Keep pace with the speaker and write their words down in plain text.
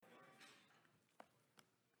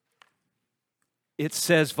it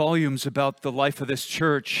says volumes about the life of this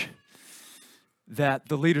church that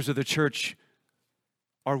the leaders of the church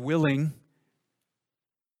are willing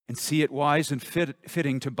and see it wise and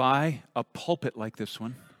fitting to buy a pulpit like this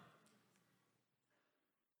one.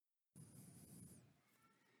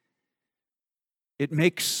 It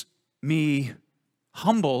makes me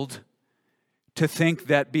humbled to think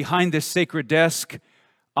that behind this sacred desk,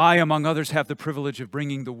 I, among others, have the privilege of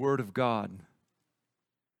bringing the Word of God.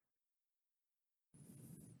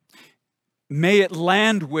 May it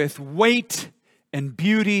land with weight and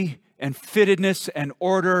beauty and fittedness and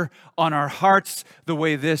order on our hearts the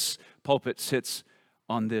way this pulpit sits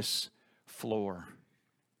on this floor.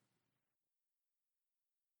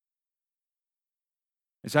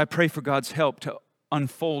 As I pray for God's help to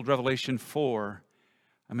unfold Revelation 4,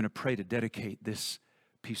 I'm going to pray to dedicate this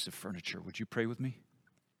piece of furniture. Would you pray with me?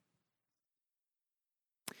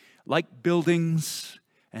 Like buildings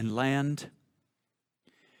and land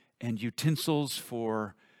and utensils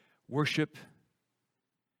for worship,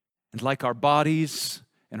 and like our bodies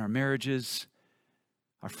and our marriages,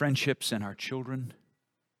 our friendships and our children,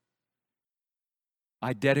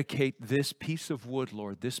 I dedicate this piece of wood,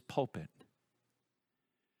 Lord, this pulpit,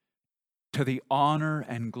 to the honor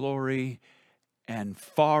and glory and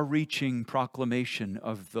far-reaching proclamation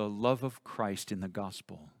of the love of Christ in the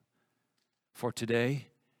gospel for today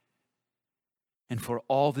and for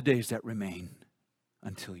all the days that remain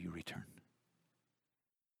until you return.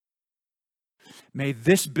 May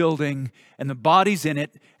this building and the bodies in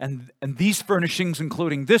it and these furnishings,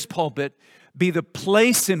 including this pulpit, be the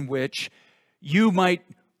place in which you might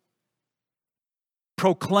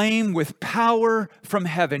proclaim with power from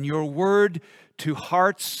heaven your word to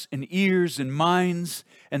hearts and ears and minds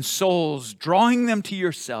and souls, drawing them to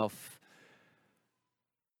yourself.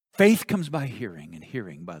 Faith comes by hearing, and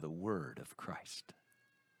hearing by the word of Christ.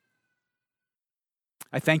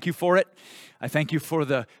 I thank you for it. I thank you for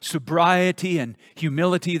the sobriety and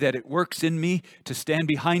humility that it works in me to stand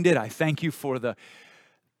behind it. I thank you for the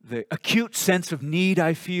acute sense of need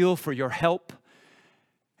I feel for your help,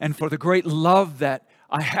 and for the great love that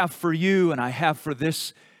I have for you and I have for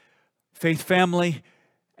this faith family,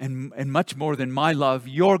 and much more than my love,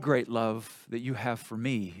 your great love that you have for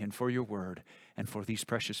me and for your word and for these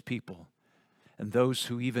precious people and those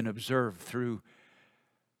who even observe through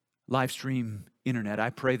live stream internet. I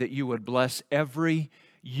pray that you would bless every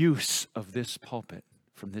use of this pulpit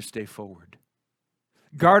from this day forward.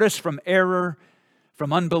 Guard us from error,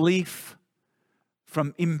 from unbelief,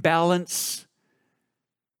 from imbalance.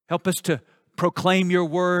 Help us to proclaim your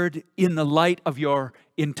word in the light of your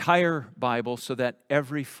entire Bible so that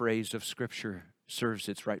every phrase of Scripture serves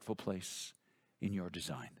its rightful place in your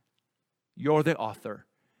design. You're the author.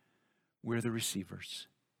 We're the receivers.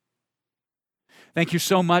 Thank you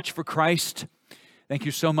so much for Christ. Thank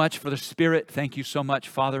you so much for the Spirit. Thank you so much,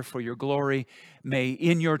 Father, for your glory. May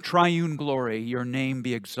in your triune glory your name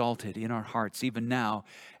be exalted in our hearts even now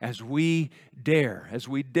as we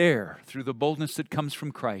dare through the boldness that comes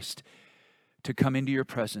from Christ to come into your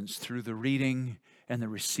presence through the reading and the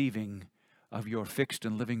receiving of your fixed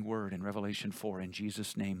and living word in Revelation 4. In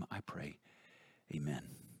Jesus' name I pray. Amen.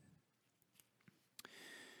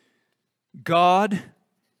 God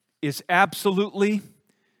is absolutely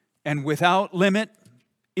and without limit,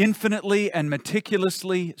 infinitely and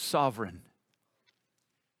meticulously sovereign.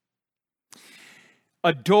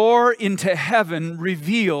 A door into heaven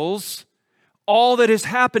reveals all that is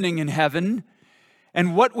happening in heaven.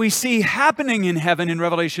 And what we see happening in heaven in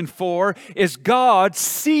Revelation 4 is God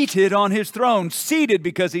seated on his throne, seated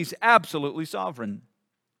because he's absolutely sovereign.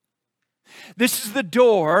 This is the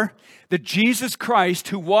door that Jesus Christ,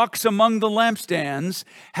 who walks among the lampstands,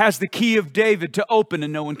 has the key of David to open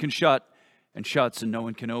and no one can shut, and shuts and no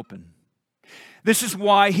one can open. This is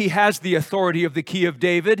why he has the authority of the key of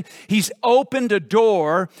David. He's opened a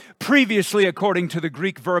door previously according to the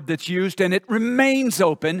Greek verb that's used, and it remains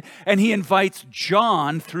open, and he invites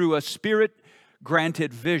John through a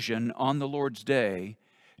Spirit-granted vision on the Lord's day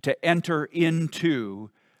to enter into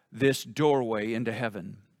this doorway into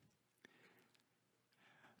heaven.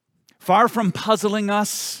 Far from puzzling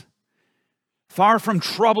us, far from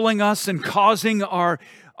troubling us and causing our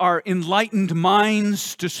enlightened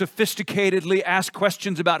minds to sophisticatedly ask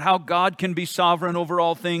questions about how God can be sovereign over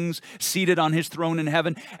all things, seated on his throne in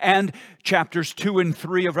heaven, and chapters 2 and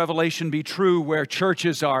 3 of Revelation be true, where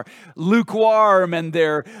churches are lukewarm and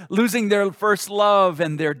they're losing their first love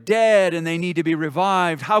and they're dead and they need to be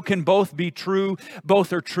revived. How can both be true?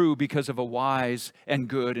 Both are true because of a wise and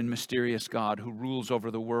good and mysterious God who rules over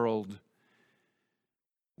the world.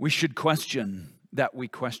 We should question that we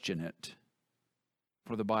question it.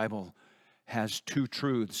 For the Bible has two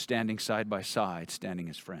truths standing side by side, standing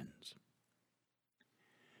as friends.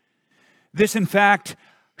 This, in fact,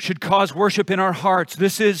 should cause worship in our hearts.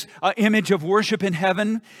 This is an image of worship in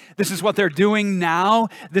heaven. This is what they're doing now.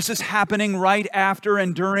 This is happening right after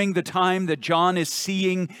and during the time that John is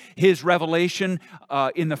seeing his revelation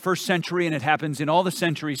in the first century, and it happens in all the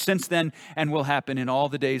centuries since then and will happen in all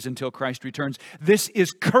the days until Christ returns. This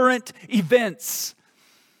is current events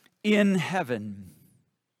in heaven.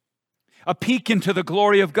 A peek into the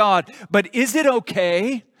glory of God. But is it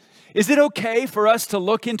okay? Is it okay for us to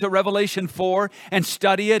look into Revelation 4 and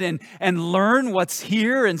study it and learn what's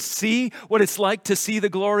here and see what it's like to see the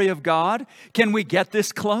glory of God? Can we get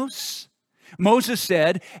this close? Moses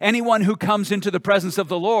said, anyone who comes into the presence of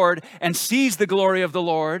the Lord and sees the glory of the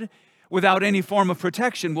Lord without any form of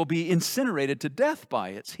protection will be incinerated to death by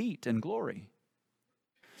its heat and glory.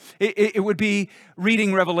 It would be,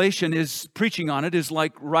 reading Revelation, preaching on it is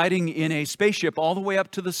like riding in a spaceship all the way up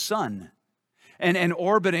to the sun. And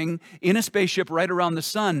orbiting in a spaceship right around the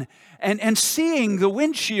sun and seeing the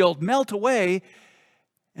windshield melt away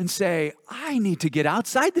and say, I need to get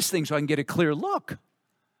outside this thing so I can get a clear look.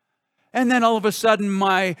 And then all of a sudden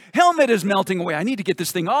my helmet is melting away. I need to get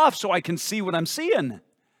this thing off so I can see what I'm seeing.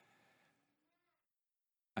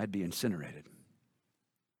 I'd be incinerated.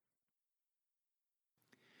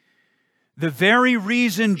 The very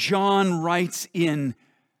reason John writes in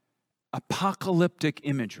apocalyptic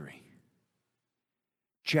imagery,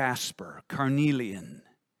 jasper, carnelian,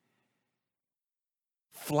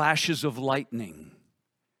 flashes of lightning,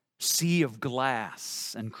 sea of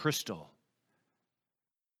glass and crystal,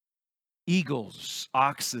 eagles,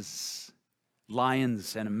 oxes,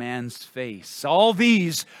 lions, and a man's face. All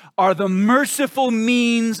these are the merciful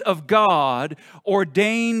means of God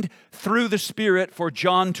ordained through the Spirit for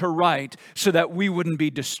John to write so that we wouldn't be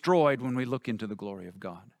destroyed when we look into the glory of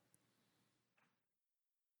God.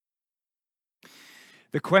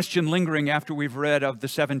 The question lingering after we've read of the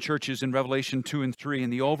seven churches in Revelation 2 and 3,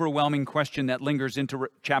 and the overwhelming question that lingers into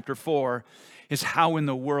chapter 4 is, how in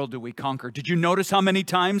the world do we conquer? Did you notice how many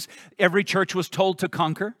times every church was told to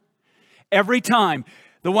conquer? Every time.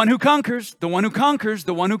 The one who conquers, the one who conquers,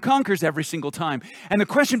 the one who conquers, every single time. And the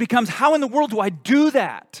question becomes, how in the world do I do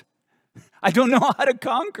that? I don't know how to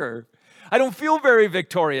conquer. I don't feel very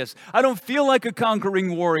victorious. I don't feel like a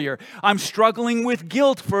conquering warrior. I'm struggling with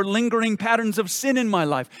guilt for lingering patterns of sin in my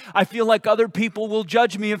life. I feel like other people will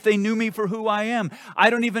judge me if they knew me for who I am. I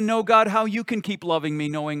don't even know, God, how you can keep loving me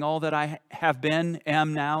knowing all that I have been,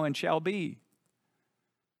 am now, and shall be.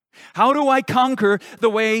 How do I conquer the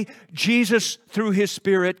way Jesus, through his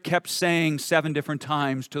Spirit, kept saying 7 different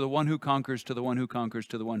times, to the one who conquers, to the one who conquers,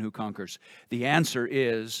 to the one who conquers? The answer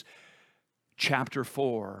is chapter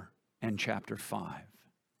 4 and chapter 5.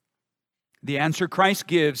 The answer Christ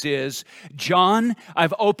gives is, John,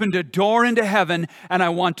 I've opened a door into heaven, and I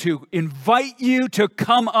want to invite you to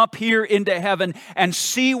come up here into heaven and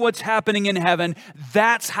see what's happening in heaven.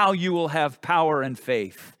 That's how you will have power and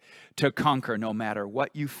faith to conquer no matter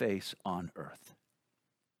what you face on earth.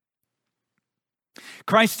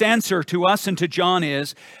 Christ's answer to us and to John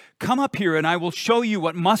is, come up here and I will show you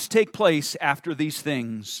what must take place after these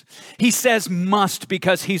things. He says must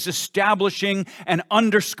because he's establishing and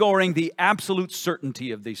underscoring the absolute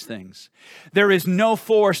certainty of these things. There is no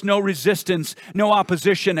force, no resistance, no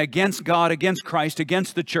opposition against God, against Christ,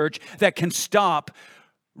 against the church that can stop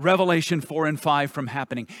Revelation 4 and 5 from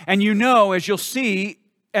happening. And you know, as you'll see,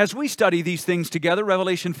 as we study these things together,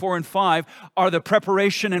 Revelation 4 and 5 are the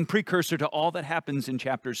preparation and precursor to all that happens in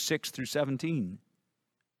chapters 6 through 17.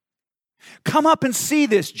 Come up and see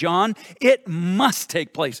this, John. It must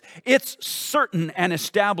take place. It's certain and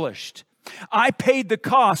established. I paid the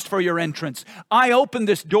cost for your entrance. I opened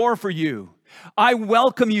this door for you. I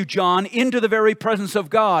welcome you, John, into the very presence of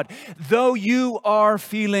God. Though you are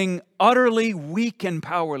feeling utterly weak and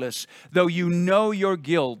powerless, though you know your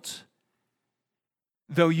guilt,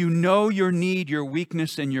 though you know your need, your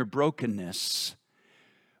weakness, and your brokenness,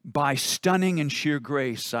 by stunning and sheer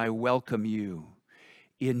grace, I welcome you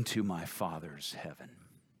into my Father's heaven.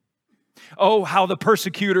 Oh, how the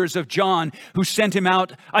persecutors of John, who sent him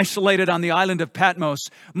out isolated on the island of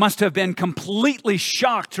Patmos, must have been completely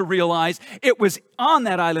shocked to realize it was on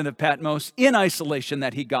that island of Patmos in isolation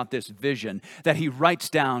that he got this vision that he writes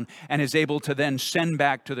down and is able to then send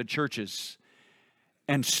back to the churches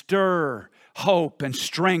and stir hope and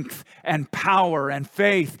strength and power and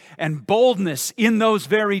faith and boldness in those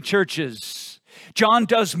very churches. John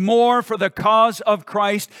does more for the cause of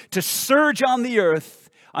Christ to surge on the earth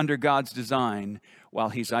under God's design while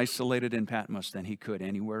he's isolated in Patmos than he could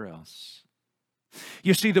anywhere else.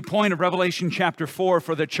 You see, the point of Revelation chapter 4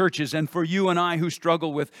 for the churches and for you and I who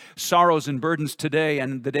struggle with sorrows and burdens today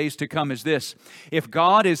and the days to come is this. If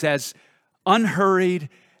God is as unhurried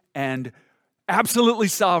and absolutely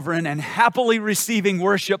sovereign and happily receiving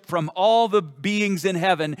worship from all the beings in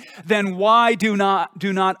heaven, then why do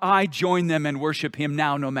not I join them and worship Him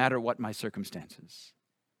now, no matter what my circumstances?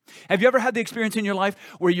 Have you ever had the experience in your life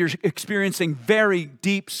where you're experiencing very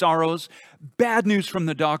deep sorrows, bad news from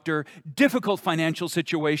the doctor, difficult financial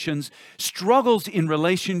situations, struggles in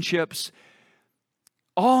relationships,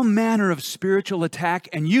 all manner of spiritual attack,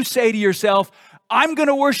 and you say to yourself, I'm going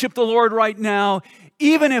to worship the Lord right now,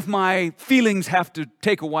 even if my feelings have to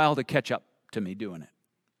take a while to catch up to me doing it?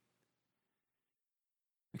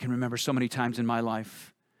 I can remember so many times in my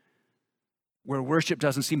life where worship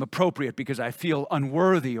doesn't seem appropriate because I feel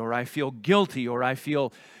unworthy, or I feel guilty, or I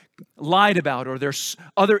feel lied about, or there's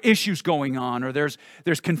other issues going on, or there's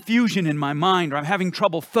confusion in my mind, or I'm having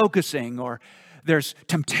trouble focusing, or there's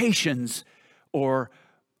temptations, or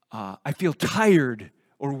I feel tired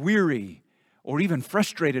or weary or even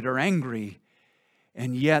frustrated or angry.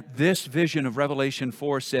 And yet this vision of Revelation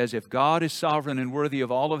 4 says, if God is sovereign and worthy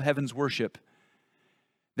of all of heaven's worship,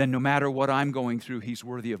 then no matter what I'm going through, He's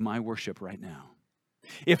worthy of my worship right now.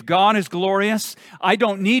 If God is glorious, I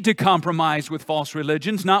don't need to compromise with false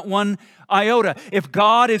religions, not one iota. If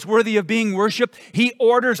God is worthy of being worshiped, He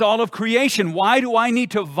orders all of creation. Why do I need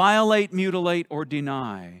to violate, mutilate, or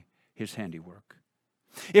deny His handiwork?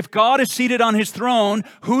 If God is seated on His throne,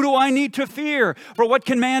 who do I need to fear? For what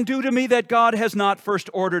can man do to me that God has not first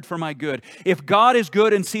ordered for my good? If God is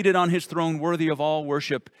good and seated on His throne, worthy of all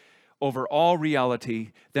worship over all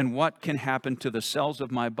reality, then what can happen to the cells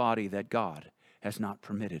of my body that God has not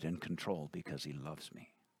permitted and controlled because He loves me?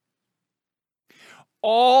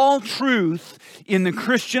 All truth in the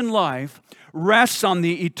Christian life rests on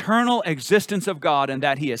the eternal existence of God and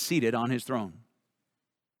that He is seated on His throne.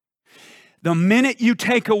 The minute you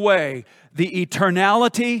take away the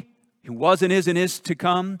eternality, who was and is to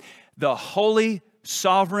come, the holy,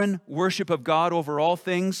 sovereign worship of God over all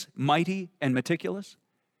things, mighty and meticulous,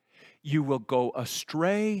 you will go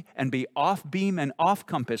astray and be off beam and off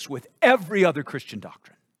compass with every other Christian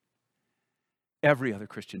doctrine. Every other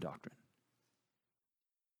Christian doctrine.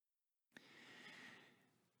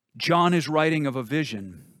 John is writing of a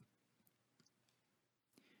vision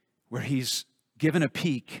where he's given a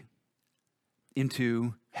peek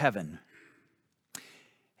into heaven.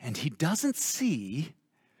 And he doesn't see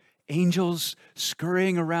angels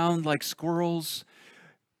scurrying around like squirrels,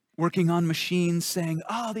 working on machines, saying,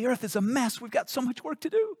 oh, the earth is a mess. We've got so much work to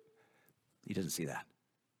do. He doesn't see that.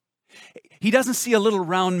 He doesn't see a little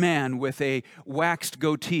round man with a waxed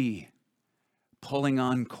goatee pulling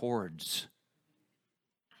on cords.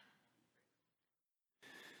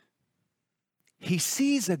 He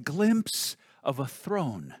sees a glimpse of a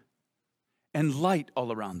throne and light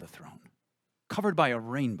all around the throne, covered by a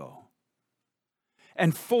rainbow,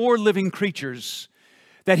 and 4 living creatures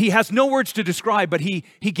that he has no words to describe, but he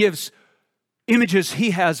gives images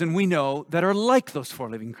he has and we know that are like those 4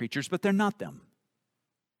 living creatures, but they're not them.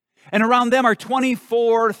 And around them are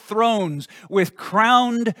 24 thrones with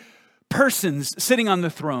crowned persons sitting on the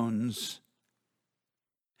thrones.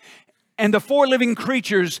 And the 4 living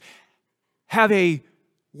creatures have a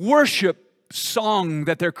worship song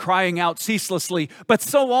that they're crying out ceaselessly, but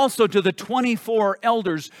so also to the 24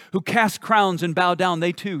 elders who cast crowns and bow down.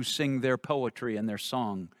 They too sing their poetry and their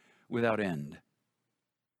song without end.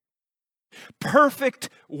 Perfect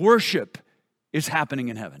worship is happening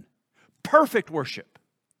in heaven. Perfect worship.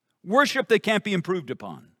 Worship that can't be improved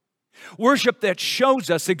upon. Worship that shows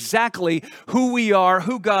us exactly who we are,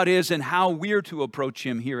 who God is, and how we're to approach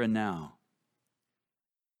Him here and now.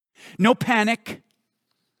 No panic.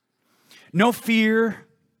 No fear,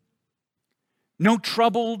 no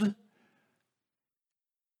troubled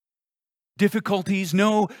difficulties,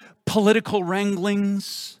 no political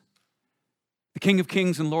wranglings. The King of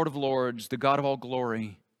Kings and Lord of Lords, the God of all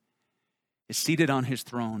glory, is seated on His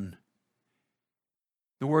throne.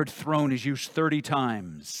 The word throne is used 30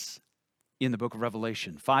 times in the book of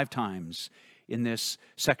Revelation, 5 times in this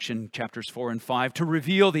section, chapters 4 and 5, to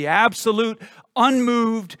reveal the absolute,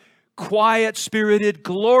 unmoved, quiet-spirited,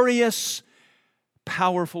 glorious,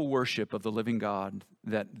 powerful worship of the living God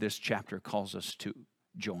that this chapter calls us to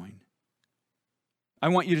join. I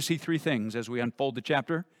want you to see 3 things as we unfold the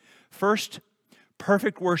chapter. First,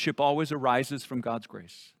 perfect worship always arises from God's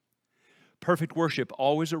grace. Perfect worship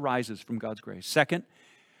always arises from God's grace. Second,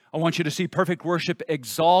 I want you to see perfect worship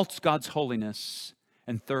exalts God's holiness.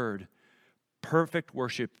 And third, perfect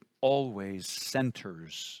worship always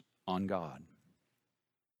centers on God.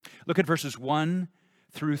 Look at verses 1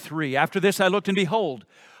 through 3. After this I looked, and behold,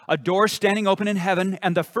 a door standing open in heaven,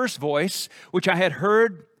 and the first voice, which I had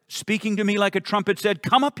heard speaking to me like a trumpet, said,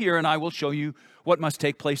 "Come up here, and I will show you what must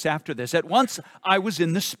take place after this." At once I was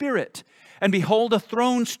in the Spirit, and behold, a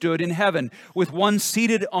throne stood in heaven, with one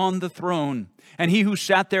seated on the throne. And he who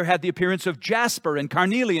sat there had the appearance of jasper and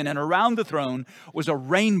carnelian, and around the throne was a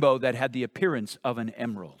rainbow that had the appearance of an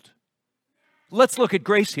emerald. Let's look at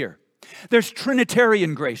grace here. There's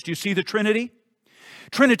Trinitarian grace. Do you see the Trinity?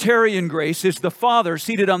 Trinitarian grace is the Father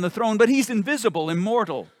seated on the throne, but he's invisible,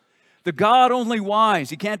 immortal. The God only wise.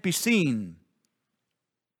 He can't be seen.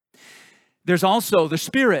 There's also the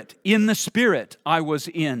Spirit. In the Spirit I was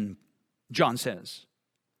in, John says.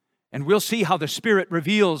 And we'll see how the Spirit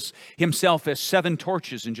reveals himself as 7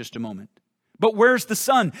 torches in just a moment. But where's the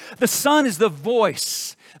Son? The Son is the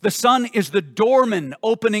voice. The Son is the doorman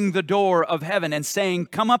opening the door of heaven and saying,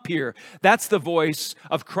 "Come up here." That's the voice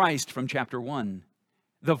of Christ from chapter 1.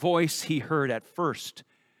 The voice he heard at first,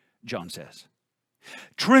 John says.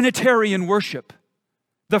 Trinitarian worship.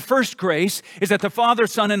 The first grace is that the Father,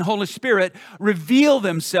 Son, and Holy Spirit reveal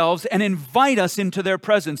themselves and invite us into their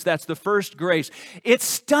presence. That's the first grace. It's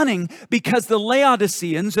stunning because the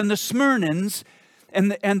Laodiceans and the Smyrnans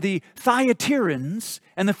and the Thyatirans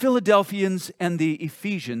and the Philadelphians and the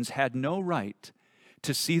Ephesians had no right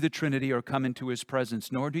to see the Trinity or come into his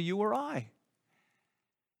presence, nor do you or I.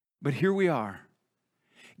 But here we are,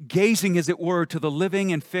 gazing, as it were, to the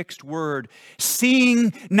living and fixed Word,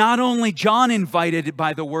 seeing not only John invited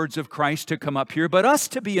by the words of Christ to come up here, but us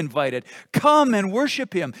to be invited. Come and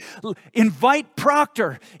worship him. Invite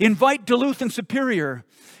Proctor. Invite Duluth and Superior.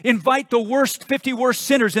 Invite the 50 worst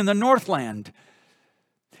sinners in the Northland.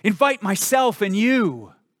 Invite myself and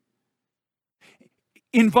you.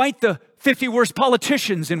 Invite the 50 worst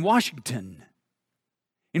politicians in Washington.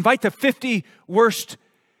 Invite the 50 worst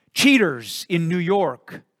cheaters in New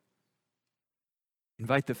York.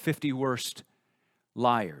 Invite the 50 worst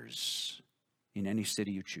liars in any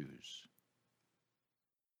city you choose.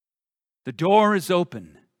 The door is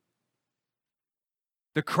open.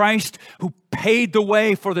 The Christ who paid the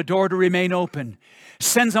way for the door to remain open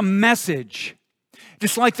sends a message,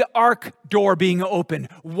 just like the ark door being open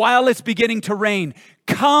while it's beginning to rain.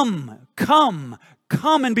 Come, come,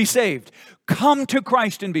 come and be saved. Come to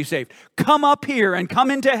Christ and be saved. Come up here and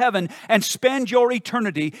come into heaven and spend your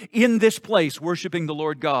eternity in this place, worshiping the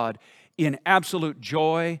Lord God in absolute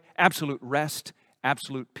joy, absolute rest,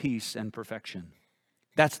 absolute peace and perfection.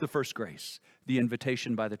 That's the first grace, the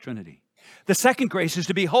invitation by the Trinity. The second grace is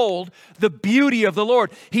to behold the beauty of the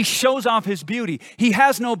Lord. He shows off his beauty. He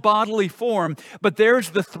has no bodily form, but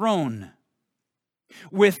there's the throne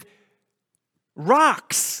with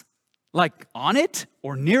rocks like on it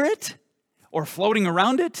or near it or floating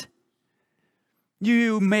around it.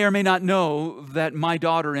 You may or may not know that my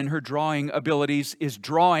daughter, in her drawing abilities, is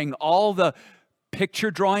drawing all the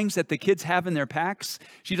picture drawings that the kids have in their packs.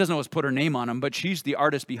 She doesn't always put her name on them, but she's the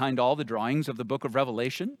artist behind all the drawings of the book of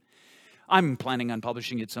Revelation. I'm planning on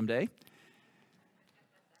publishing it someday.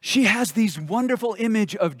 She has these wonderful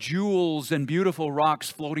image of jewels and beautiful rocks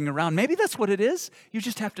floating around. Maybe that's what it is. You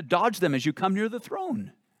just have to dodge them as you come near the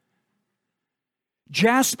throne.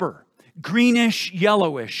 Jasper, greenish,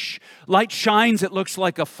 yellowish. Light shines, it looks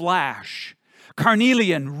like a flash.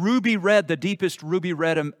 Carnelian, ruby red, the deepest ruby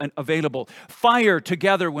red available. Fire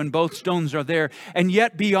together when both stones are there. And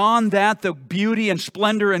yet beyond that, the beauty and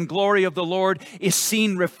splendor and glory of the Lord is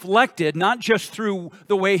seen reflected, not just through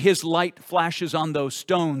the way his light flashes on those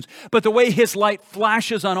stones, but the way his light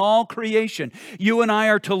flashes on all creation. You and I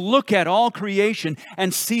are to look at all creation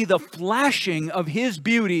and see the flashing of his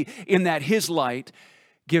beauty in that his light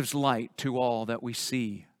gives light to all that we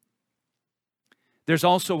see. There's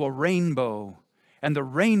also a rainbow, and the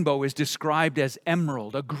rainbow is described as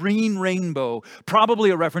emerald, a green rainbow,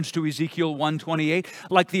 probably a reference to Ezekiel 1:28.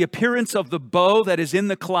 Like the appearance of the bow that is in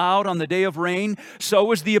the cloud on the day of rain,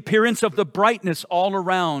 so is the appearance of the brightness all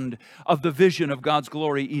around of the vision of God's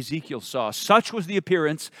glory Ezekiel saw. Such was the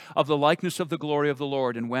appearance of the likeness of the glory of the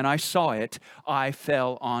Lord, and when I saw it, I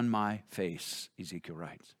fell on my face, Ezekiel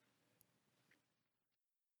writes.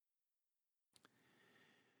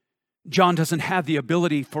 John doesn't have the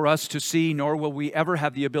ability for us to see, nor will we ever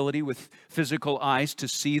have the ability with physical eyes to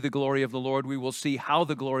see the glory of the Lord. We will see how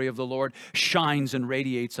the glory of the Lord shines and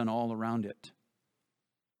radiates on all around it.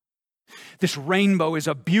 This rainbow is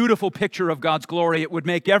a beautiful picture of God's glory. It would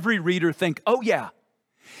make every reader think, oh yeah,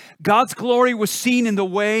 God's glory was seen in the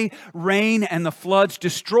way rain and the floods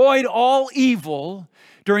destroyed all evil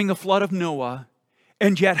during the flood of Noah,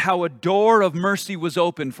 and yet how a door of mercy was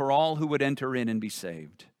opened for all who would enter in and be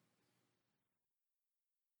saved.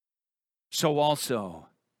 So also,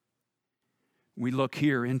 we look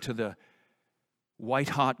here into the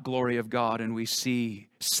white-hot glory of God, and we see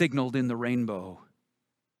signaled in the rainbow,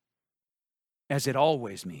 as it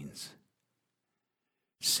always means,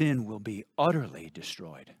 sin will be utterly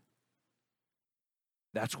destroyed.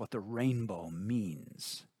 That's what the rainbow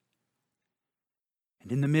means.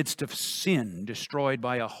 And in the midst of sin destroyed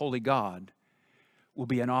by a holy God will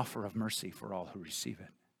be an offer of mercy for all who receive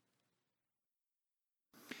it.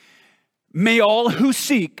 May all who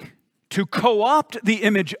seek to co-opt the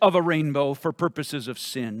image of a rainbow for purposes of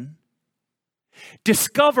sin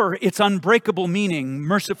discover its unbreakable meaning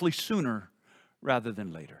mercifully sooner rather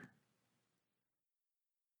than later.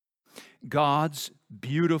 God's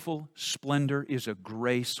beautiful splendor is a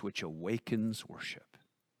grace which awakens worship.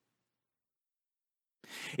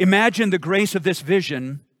 Imagine the grace of this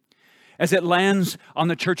vision as it lands on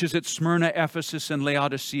the churches at Smyrna, Ephesus, and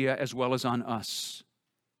Laodicea, as well as on us.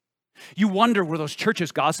 You wonder, were those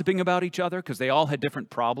churches gossiping about each other because they all had different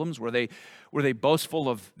problems? Were they boastful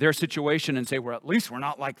of their situation and say, well, at least we're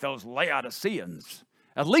not like those Laodiceans.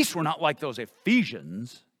 At least we're not like those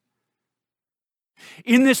Ephesians.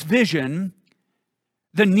 In this vision,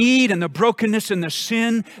 the need and the brokenness and the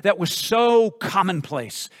sin that was so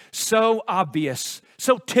commonplace, so obvious,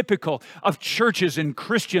 so typical of churches and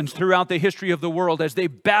Christians throughout the history of the world as they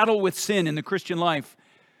battle with sin in the Christian life,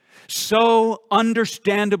 so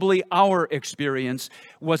understandably our experience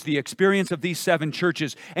was the experience of these 7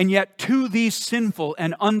 churches. And yet to these sinful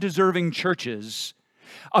and undeserving churches,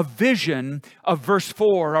 a vision of verse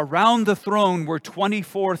 4, around the throne were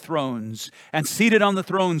 24 thrones, and seated on the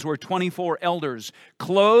thrones were 24 elders,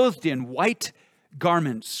 clothed in white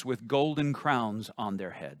garments with golden crowns on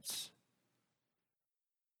their heads.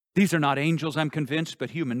 These are not angels, I'm convinced,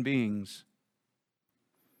 but human beings.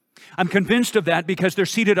 I'm convinced of that because they're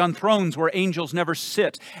seated on thrones where angels never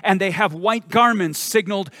sit, and they have white garments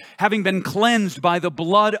signaled having been cleansed by the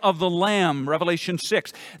blood of the Lamb, Revelation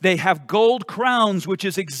 6. They have gold crowns, which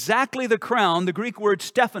is exactly the crown, the Greek word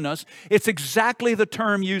Stephanos. It's exactly the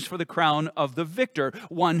term used for the crown of the victor,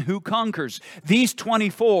 one who conquers. These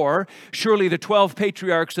 24, surely the 12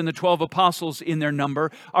 patriarchs and the 12 apostles in their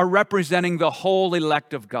number, are representing the whole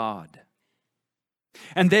elect of God.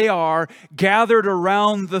 And they are gathered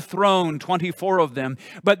around the throne, 24 of them,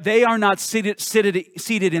 but they are not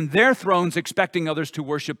seated in their thrones expecting others to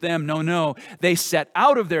worship them. No. They set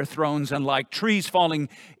out of their thrones, and like trees falling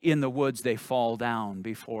in the woods, they fall down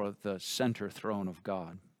before the center throne of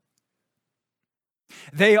God.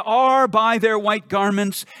 They are, by their white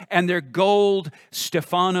garments and their gold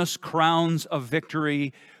Stephanos crowns of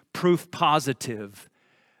victory, proof positive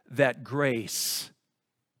that grace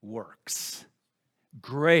works.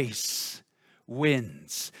 Grace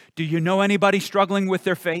wins. Do you know anybody struggling with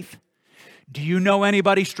their faith? Do you know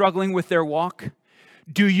anybody struggling with their walk?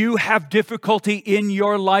 Do you have difficulty in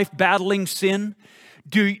your life battling sin?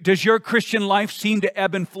 Does your Christian life seem to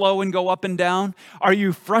ebb and flow and go up and down? Are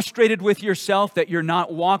you frustrated with yourself that you're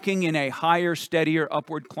not walking in a higher, steadier,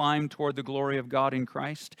 upward climb toward the glory of God in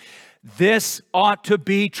Christ? This ought to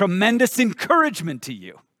be tremendous encouragement to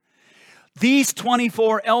you. These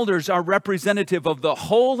 24 elders are representative of the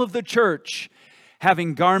whole of the church,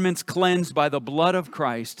 having garments cleansed by the blood of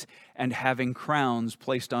Christ and having crowns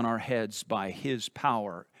placed on our heads by His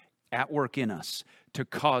power at work in us to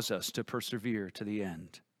cause us to persevere to the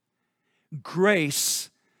end. Grace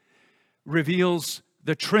reveals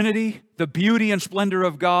the Trinity, the beauty and splendor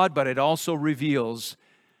of God, but it also reveals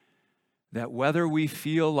that whether we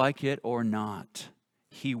feel like it or not,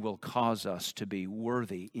 He will cause us to be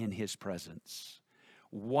worthy in His presence,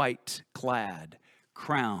 white clad,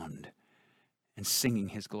 crowned, and singing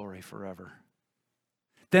His glory forever.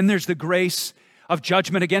 Then there's the grace of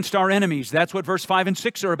judgment against our enemies. That's what verse 5 and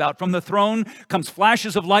 6 are about. From the throne comes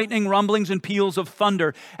flashes of lightning, rumblings, and peals of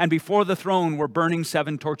thunder. And before the throne were burning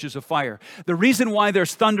 7 torches of fire. The reason why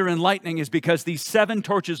there's thunder and lightning is because these 7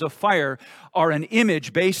 torches of fire are an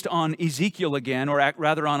image based on Ezekiel again, or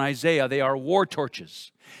rather on Isaiah. They are war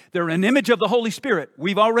torches. They're an image of the Holy Spirit.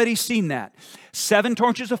 We've already seen that. 7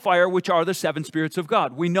 torches of fire, which are the 7 spirits of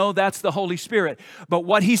God. We know that's the Holy Spirit. But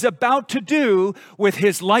what He's about to do with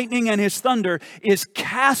His lightning and His thunder is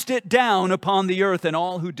cast it down upon the earth, and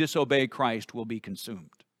all who disobey Christ will be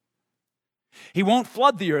consumed. He won't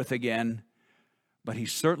flood the earth again, but He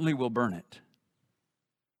certainly will burn it.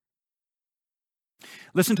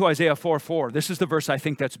 Listen to Isaiah 4:4. This is the verse I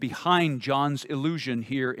think that's behind John's illusion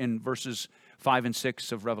here in verses 5 and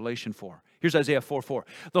 6 of Revelation 4. Here's Isaiah 4:4.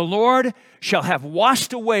 The Lord shall have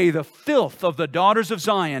washed away the filth of the daughters of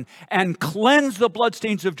Zion and cleansed the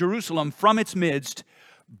bloodstains of Jerusalem from its midst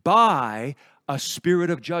by a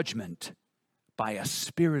spirit of judgment by a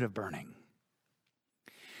spirit of burning.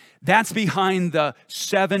 That's behind the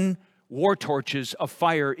 7 war torches of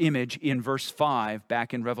fire image in verse 5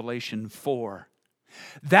 back in Revelation 4.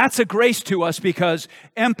 That's a grace to us because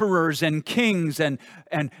emperors and kings and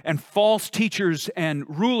false teachers and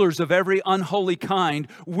rulers of every unholy kind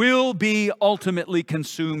will be ultimately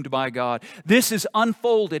consumed by God. This is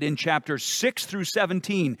unfolded in chapters 6 through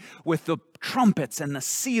 17 with the trumpets and the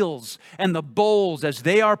seals and the bowls as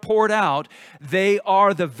they are poured out. They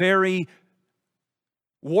are the very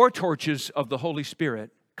war torches of the Holy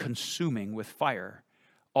Spirit consuming with fire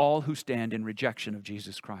all who stand in rejection of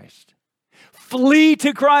Jesus Christ. Flee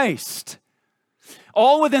to Christ.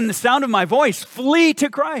 All within the sound of my voice, flee to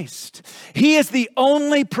Christ. He is the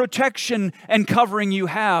only protection and covering you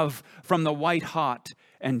have from the white hot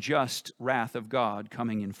and just wrath of God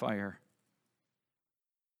coming in fire.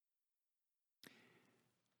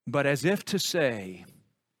 But as if to say,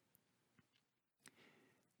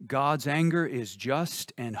 God's anger is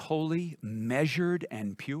just and holy, measured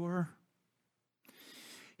and pure.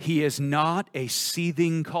 He is not a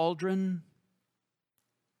seething cauldron.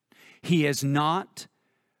 He is not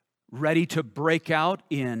ready to break out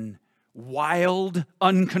in wild,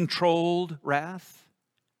 uncontrolled wrath.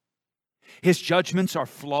 His judgments are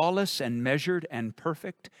flawless and measured and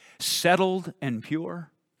perfect, settled and pure.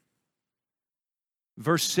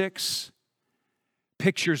 Verse 6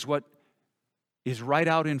 pictures what is right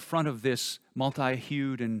out in front of this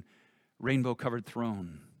multi-hued and rainbow-covered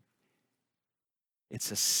throne. It's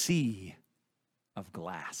a sea of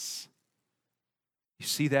glass. You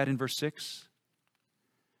see that in verse 6?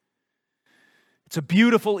 It's a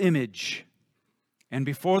beautiful image. And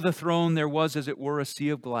before the throne there was, as it were, a sea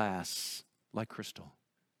of glass like crystal.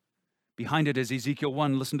 Behind it is Ezekiel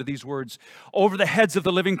 1. Listen to these words. Over the heads of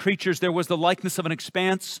the living creatures there was the likeness of an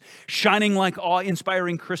expanse, shining like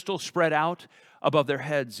awe-inspiring crystal spread out above their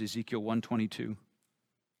heads, Ezekiel 1:22.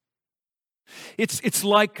 It's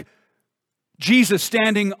like Jesus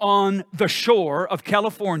standing on the shore of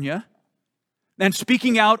California and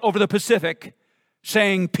speaking out over the Pacific,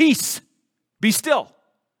 saying, "Peace, be still."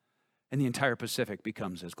 And the entire Pacific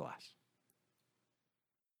becomes as glass.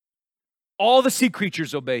 All the sea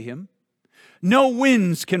creatures obey him. No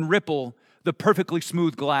winds can ripple the perfectly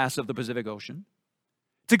smooth glass of the Pacific Ocean.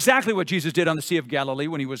 It's exactly what Jesus did on the Sea of Galilee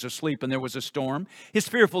when he was asleep and there was a storm. His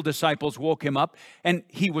fearful disciples woke him up and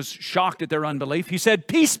he was shocked at their unbelief. He said,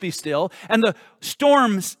 "Peace, be still." And the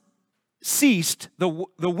storms ceased, the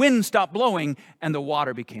wind stopped blowing, and the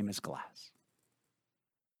water became as glass.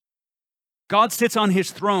 God sits on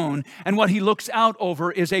his throne, and what he looks out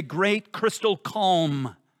over is a great crystal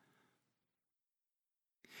calm.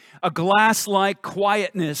 A glass-like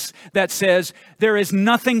quietness that says, there is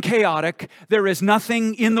nothing chaotic, there is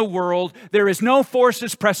nothing in the world, there is no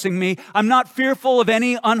forces pressing me, I'm not fearful of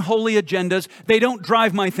any unholy agendas, they don't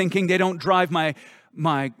drive my thinking, they don't drive my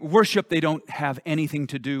worship, they don't have anything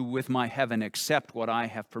to do with my heaven except what I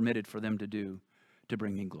have permitted for them to do to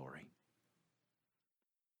bring me glory.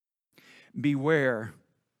 Beware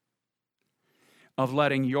of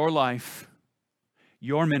letting your life,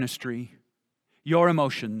 your ministry, your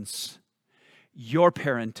emotions, your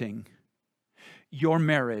parenting, your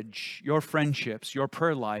marriage, your friendships, your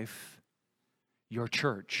prayer life, your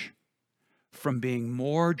church, from being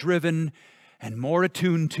more driven and more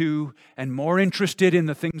attuned to and more interested in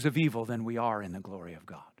the things of evil than we are in the glory of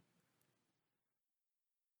God.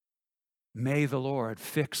 May the Lord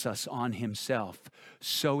fix us on himself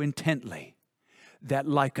so intently that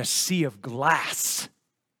like a sea of glass,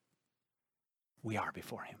 we are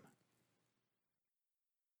before him.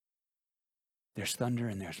 There's thunder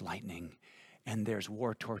and there's lightning and there's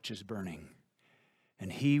war torches burning. And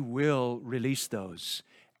he will release those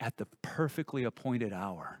at the perfectly appointed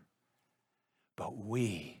hour. But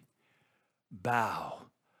we bow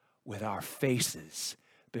with our faces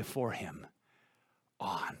before him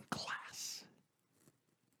on glass.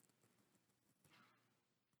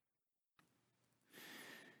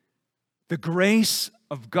 The grace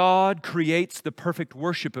of God creates the perfect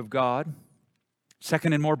worship of God.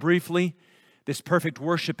 Second, and more briefly, this perfect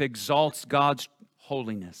worship exalts God's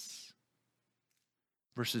holiness.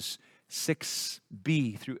 Verses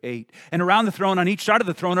 6b through 8. And around the throne, on each side of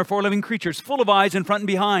the throne, are 4 living creatures, full of eyes in front and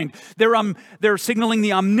behind. They're signaling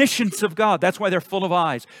the omniscience of God. That's why they're full of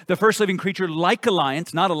eyes. The first living creature, like a lion.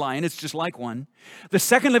 It's not a lion, it's just like one. The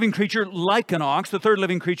second living creature, like an ox. The third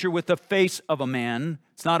living creature, with the face of a man.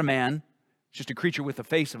 It's not a man. It's just a creature with the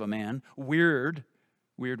face of a man. Weird.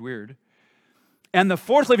 And the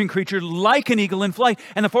fourth living creature, like an eagle in flight.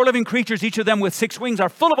 And the 4 living creatures, each of them with 6 wings, are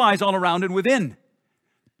full of eyes all around and within.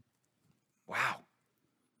 Wow.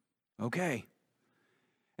 Okay.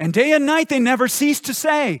 And day and night they never cease to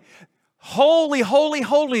say, holy, holy,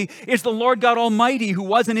 holy is the Lord God Almighty, who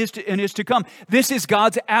was and is to come. This is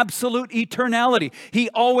God's absolute eternality. He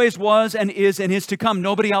always was and is to come.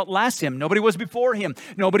 Nobody outlasts him. Nobody was before him.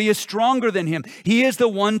 Nobody is stronger than him. He is the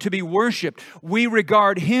one to be worshiped. We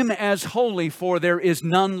regard him as holy, for there is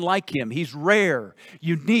none like him. He's rare,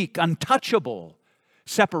 unique, untouchable.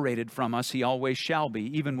 Separated from us, he always shall be,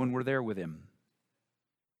 even when we're there with him.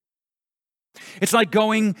 It's like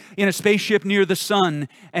going in a spaceship near the sun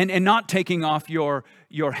and not taking off your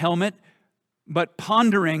helmet, but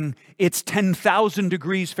pondering its 10,000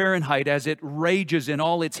 degrees Fahrenheit as it rages in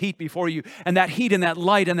all its heat before you. And that heat and that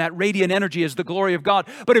light and that radiant energy is the glory of God.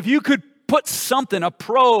 But if you could put something, a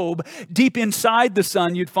probe, deep inside the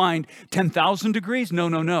sun, you'd find 10,000 degrees?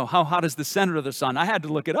 No. How hot is the center of the sun? I had to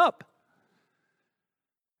look it up.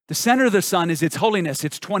 The center of the sun is its holiness.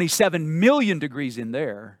 It's 27 million degrees in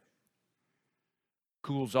there.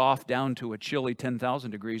 Cools off down to a chilly 10,000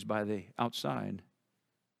 degrees by the outside.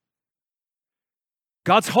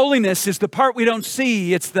 God's holiness is the part we don't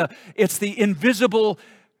see. It's the invisible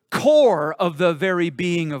core of the very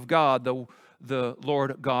being of God, the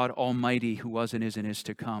Lord God Almighty, who was and is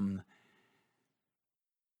to come.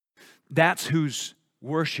 That's whose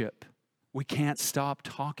worship we can't stop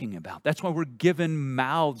talking about. That's why we're given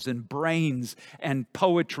mouths and brains and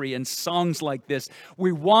poetry and songs like this.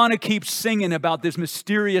 We want to keep singing about this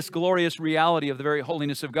mysterious, glorious reality of the very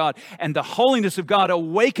holiness of God. And the holiness of God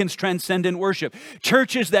awakens transcendent worship.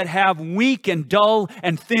 Churches that have weak and dull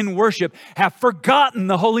and thin worship have forgotten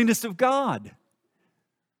the holiness of God.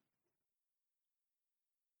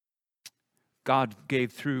 God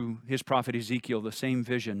gave through his prophet Ezekiel the same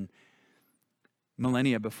vision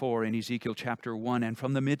millennia before in Ezekiel chapter 1. And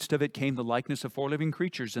from the midst of it came the likeness of 4 living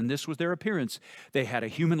creatures, and this was their appearance. They had a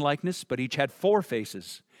human likeness, but each had 4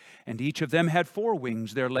 faces, and each of them had 4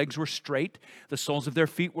 wings. Their legs were straight. The soles of their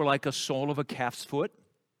feet were like a sole of a calf's foot.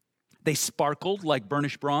 They sparkled like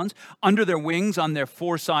burnished bronze. Under their wings, on their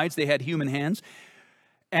 4 sides, they had human hands,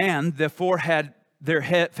 and the 4 had their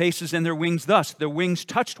faces and their wings thus. Their wings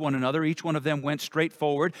touched one another. Each one of them went straight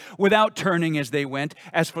forward without turning as they went.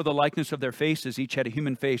 As for the likeness of their faces, each had a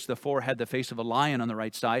human face. The 4 had the face of a lion on the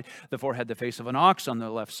right side. The 4 had the face of an ox on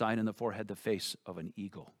the left side. And the 4 had the face of an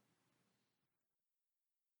eagle.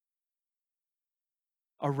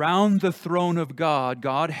 Around the throne of God,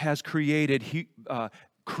 God has created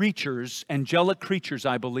creatures, angelic creatures,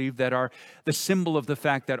 I believe, that are the symbol of the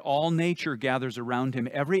fact that all nature gathers around him.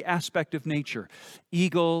 Every aspect of nature,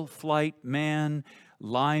 eagle, flight, man,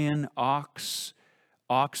 lion, ox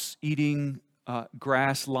eating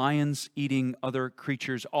grass, lions eating other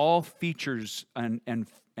creatures, all features and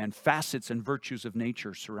facets and virtues of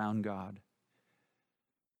nature surround God.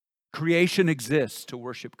 Creation exists to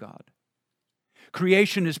worship God.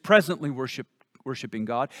 Creation is presently worshiping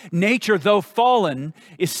God. Nature, though fallen,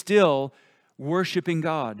 is still worshiping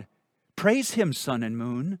God. Praise him, sun and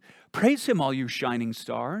moon. Praise him, all you shining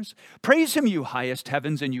stars. Praise him, you highest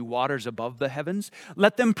heavens and you waters above the heavens.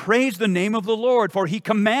 Let them praise the name of the Lord, for he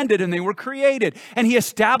commanded and they were created, and he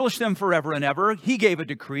established them forever and ever. He gave a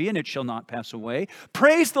decree and it shall not pass away.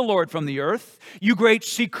 Praise the Lord from the earth, you great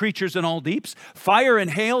sea creatures in all deeps, fire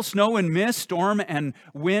and hail, snow and mist, storm and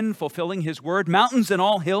wind, fulfilling his word, mountains and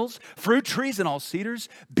all hills, fruit trees and all cedars,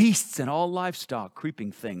 beasts and all livestock,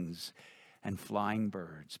 creeping things and flying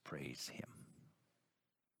birds. Praise him.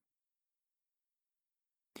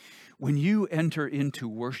 When you enter into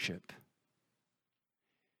worship,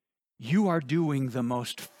 you are doing the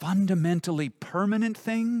most fundamentally permanent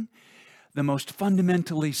thing, the most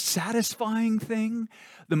fundamentally satisfying thing,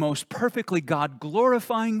 the most perfectly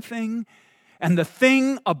God-glorifying thing, and the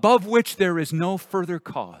thing above which there is no further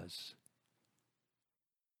cause.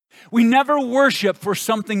 We never worship for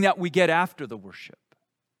something that we get after the worship.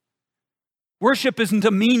 Worship isn't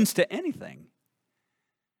a means to anything.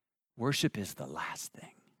 Worship is the last thing.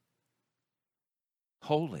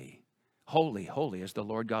 Holy, holy, holy is the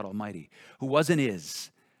Lord God Almighty, who was and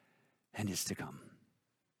is to come.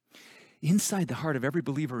 Inside the heart of every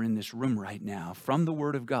believer in this room right now, from the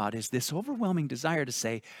Word of God, is this overwhelming desire to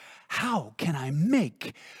say, how can I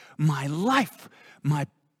make my life, my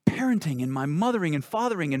parenting and my mothering and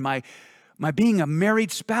fathering and my being a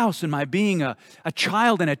married spouse and my being a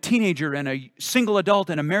child and a teenager and a single adult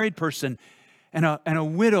and a married person and a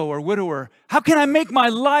widow or widower, how can I make my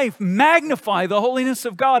life magnify the holiness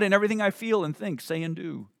of God in everything I feel and think, say, and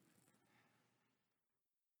do?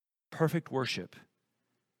 Perfect worship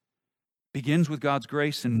begins with God's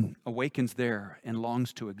grace and awakens there and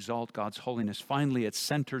longs to exalt God's holiness. Finally, it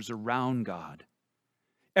centers around God.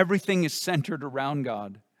 Everything is centered around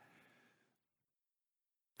God.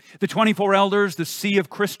 The 24 elders, the sea of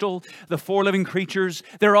crystal, the four living creatures,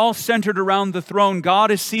 they're all centered around the throne.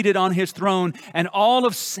 God is seated on his throne, and all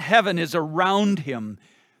of heaven is around him.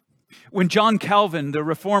 When John Calvin, the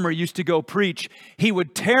reformer, used to go preach, he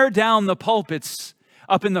would tear down the pulpits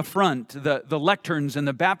up in the front, the lecterns and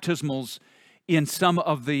the baptismals in some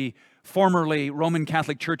of the formerly Roman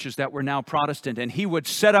Catholic churches that were now Protestant. And he would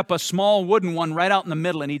set up a small wooden one right out in the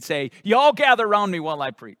middle, and he'd say, "Y'all gather around me while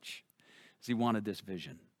I preach." Because he wanted this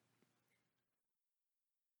vision.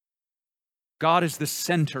 God is the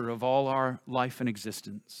center of all our life and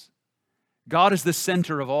existence. God is the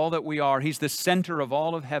center of all that we are. He's the center of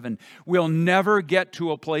all of heaven. We'll never get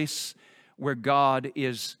to a place where God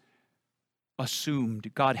is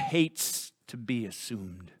assumed. God hates to be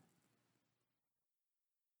assumed.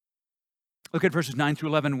 Look at verses 9 through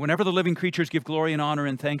 11. Whenever the living creatures give glory and honor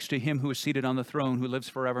and thanks to him who is seated on the throne, who lives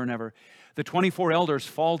forever and ever, the 24 elders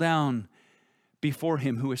fall down before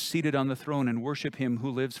him who is seated on the throne and worship him who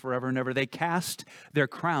lives forever and ever. They cast their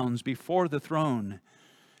crowns before the throne.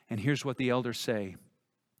 And here's what the elders say.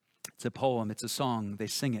 It's a poem, it's a song. They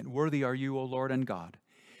sing it. Worthy are you, O Lord and God,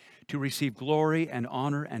 to receive glory and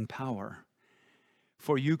honor and power.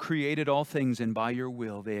 For you created all things, and by your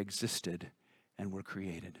will they existed and were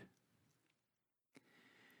created.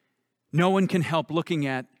 No one can help looking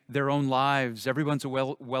at their own lives. Everyone's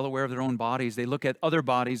well aware of their own bodies. They look at other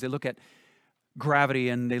bodies. They look at gravity,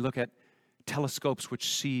 and they look at telescopes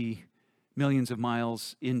which see millions of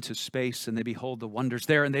miles into space, and they behold the wonders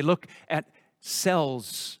there. And they look at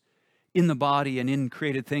cells in the body and in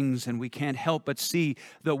created things, and we can't help but see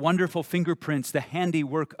the wonderful fingerprints, the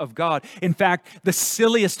handiwork of God. In fact, the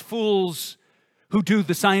silliest fools who do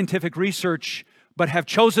the scientific research but have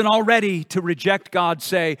chosen already to reject God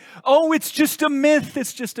say, "Oh, it's just a myth,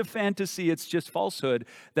 it's just a fantasy, it's just falsehood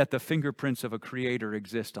that the fingerprints of a creator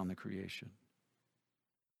exist on the creation."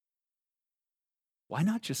 Why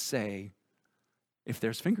not just say, if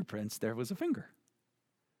there's fingerprints, there was a finger?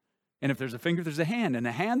 And if there's a finger, there's a hand. And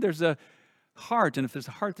a hand, there's a heart. And if there's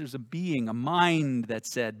a heart, there's a being, a mind that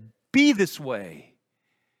said, "Be this way."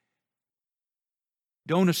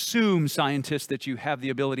 Don't assume, scientists, that you have the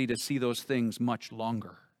ability to see those things much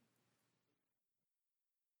longer.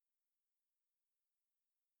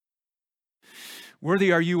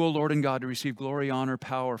 Worthy are you, O Lord and God, to receive glory, honor,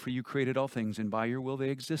 power, for you created all things, and by your will they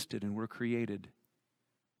existed and were created.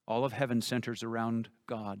 All of heaven centers around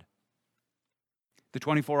God. The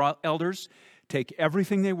 24 elders take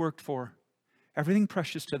everything they worked for, everything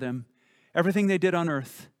precious to them, everything they did on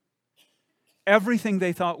earth, everything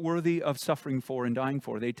they thought worthy of suffering for and dying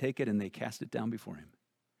for, they take it and they cast it down before him.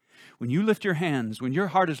 When you lift your hands, when your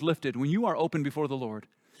heart is lifted, when you are open before the Lord,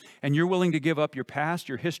 and you're willing to give up your past,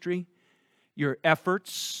 your history, your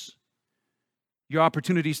efforts, your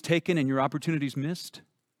opportunities taken and your opportunities missed,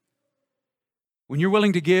 when you're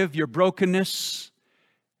willing to give your brokenness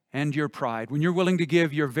and your pride, when you're willing to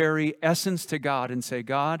give your very essence to God and say,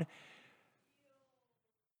 "God,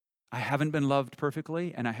 I haven't been loved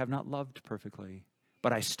perfectly and I have not loved perfectly,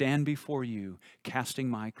 but I stand before you, casting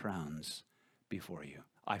my crowns before you.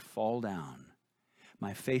 I fall down,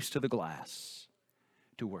 my face to the glass,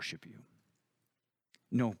 to worship you."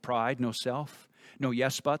 No pride, no self, no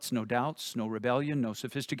yes buts, no doubts, no rebellion, no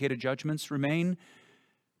sophisticated judgments remain.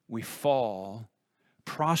 We fall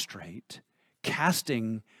prostrate,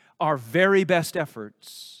 casting our very best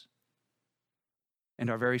efforts and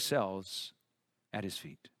our very selves at his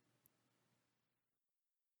feet.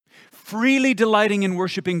 Freely delighting in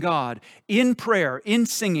worshiping God, in prayer, in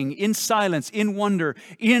singing, in silence, in wonder,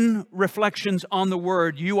 in reflections on the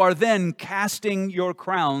word, you are then casting your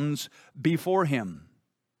crowns before him.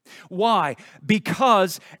 Why?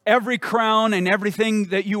 Because every crown and everything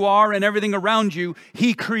that you are and everything around you,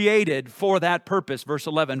 he created for that purpose. Verse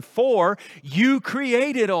 11, for you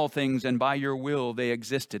created all things, and by your will they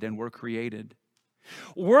existed and were created.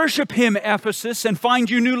 Worship him, Ephesus, and find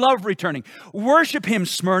your new love returning. Worship him,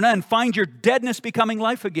 Smyrna, and find your deadness becoming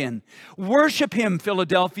life again. Worship him,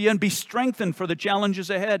 Philadelphia, and be strengthened for the challenges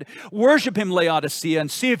ahead. Worship him, Laodicea,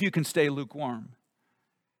 and see if you can stay lukewarm.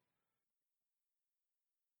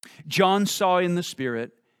 John saw in the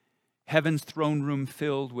Spirit heaven's throne room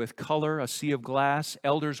filled with color, a sea of glass,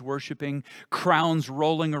 elders worshiping, crowns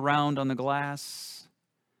rolling around on the glass,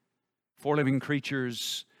 four living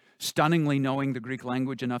creatures stunningly knowing the Greek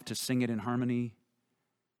language enough to sing it in harmony,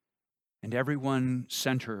 and everyone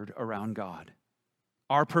centered around God.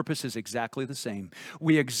 Our purpose is exactly the same.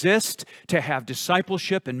 We exist to have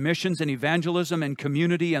discipleship and missions and evangelism and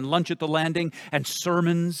community and lunch at the landing and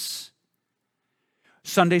sermons,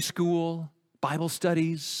 Sunday school, Bible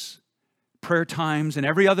studies, prayer times and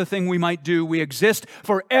every other thing we might do. We exist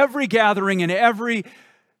for every gathering and every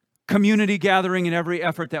community gathering and every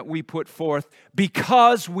effort that we put forth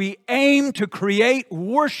because we aim to create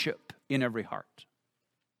worship in every heart.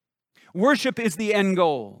 Worship is the end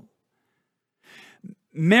goal.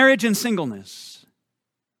 Marriage and singleness,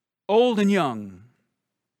 old and young,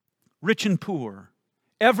 rich and poor,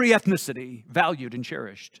 every ethnicity valued and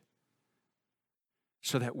cherished,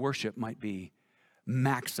 so that worship might be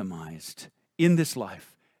maximized in this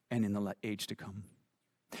life and in the age to come.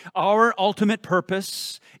 Our ultimate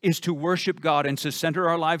purpose is to worship God and to center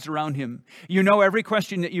our lives around Him. You know, every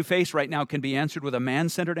question that you face right now can be answered with a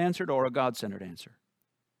man-centered answer or a God-centered answer.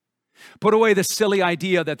 Put away the silly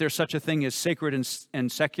idea that there's such a thing as sacred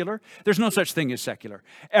and secular. There's no such thing as secular.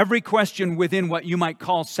 Every question within what you might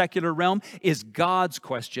call secular realm is God's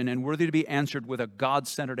question and worthy to be answered with a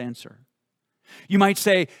God-centered answer. You might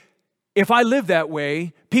say, if I live that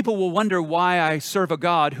way, people will wonder why I serve a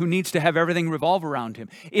God who needs to have everything revolve around Him.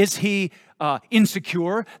 Is He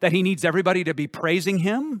insecure that He needs everybody to be praising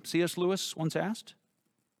Him? C.S. Lewis once asked.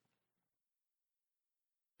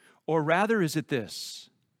 Or rather, is it this?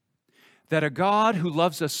 That a God who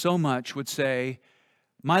loves us so much would say,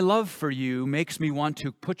 my love for you makes me want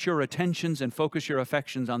to put your attentions and focus your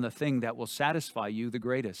affections on the thing that will satisfy you the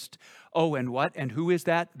greatest. Oh, and what? And who is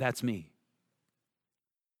that? That's me.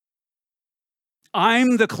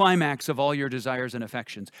 I'm the climax of all your desires and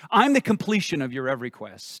affections. I'm the completion of your every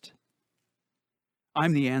quest.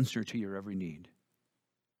 I'm the answer to your every need.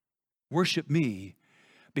 Worship me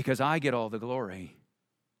because I get all the glory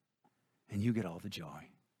and you get all the joy.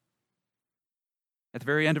 At the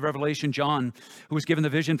very end of Revelation, John, who was given the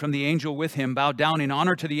vision from the angel with him, bowed down in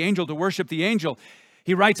honor to the angel to worship the angel.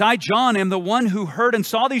 He writes, I, John, am the one who heard and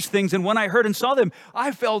saw these things, and when I heard and saw them,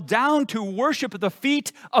 I fell down to worship at the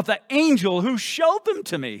feet of the angel who showed them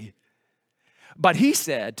to me. But he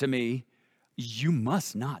said to me, you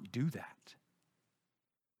must not do that.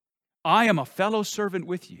 I am a fellow servant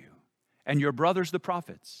with you and your brothers the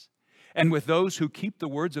prophets, and with those who keep the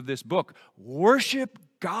words of this book. Worship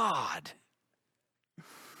God.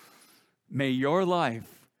 May your life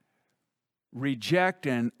reject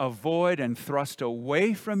and avoid and thrust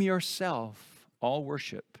away from yourself all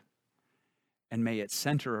worship. And may it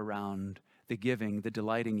center around the giving, the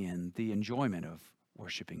delighting in, the enjoyment of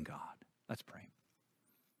worshiping God. Let's pray.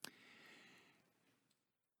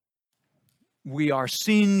 We are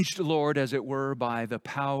singed, Lord, as it were, by the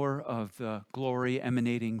power of the glory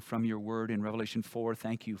emanating from your word in Revelation 4.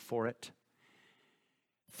 Thank you for it.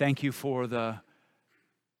 Thank you for the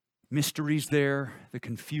mysteries there, the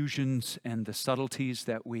confusions and the subtleties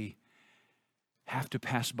that we have to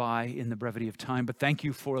pass by in the brevity of time. But thank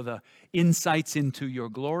you for the insights into your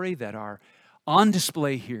glory that are on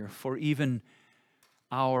display here for even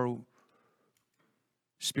our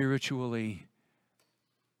spiritually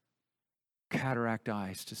cataract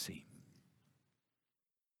eyes to see.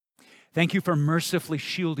 Thank you for mercifully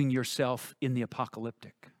shielding yourself in the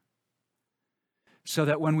apocalyptic, so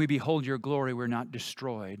that when we behold your glory, we're not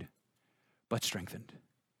destroyed, but strengthened.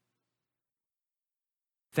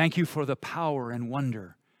 Thank you for the power and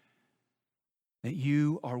wonder that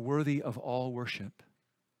you are worthy of all worship.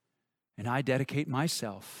 And I dedicate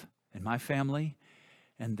myself and my family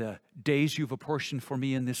and the days you've apportioned for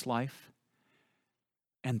me in this life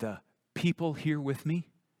and the people here with me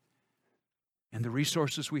and the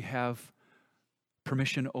resources we have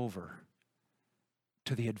permission over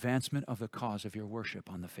to the advancement of the cause of your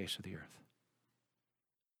worship on the face of the earth.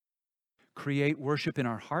 Create worship in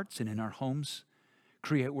our hearts and in our homes.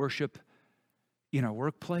 Create worship in our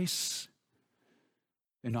workplace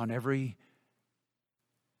and on every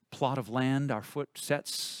plot of land our foot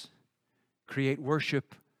sets. Create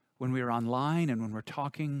worship when we are online and when we're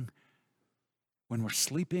talking, when we're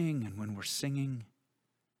sleeping and when we're singing.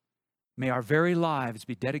 May our very lives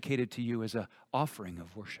be dedicated to you as an offering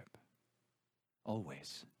of worship,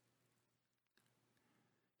 always.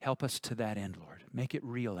 Help us to that end, Lord. Make it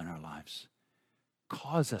real in our lives.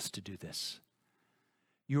 Cause us to do this.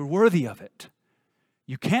 You're worthy of it.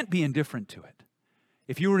 You can't be indifferent to it.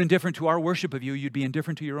 If you were indifferent to our worship of you, you'd be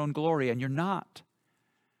indifferent to your own glory, and you're not.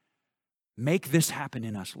 Make this happen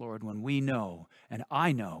in us, Lord, when we know, and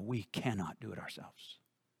I know, we cannot do it ourselves.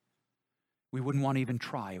 We wouldn't want to even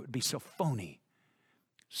try. It would be so phony,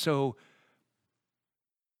 so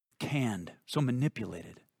canned, so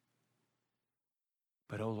manipulated.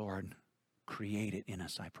 But, oh Lord, create it in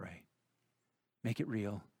us, I pray. Make it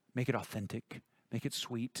real. Make it authentic. Make it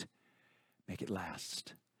sweet. Make it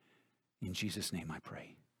last. In Jesus' name I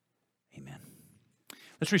pray. Amen.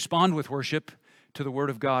 Let's respond with worship to the Word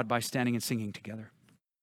of God by standing and singing together.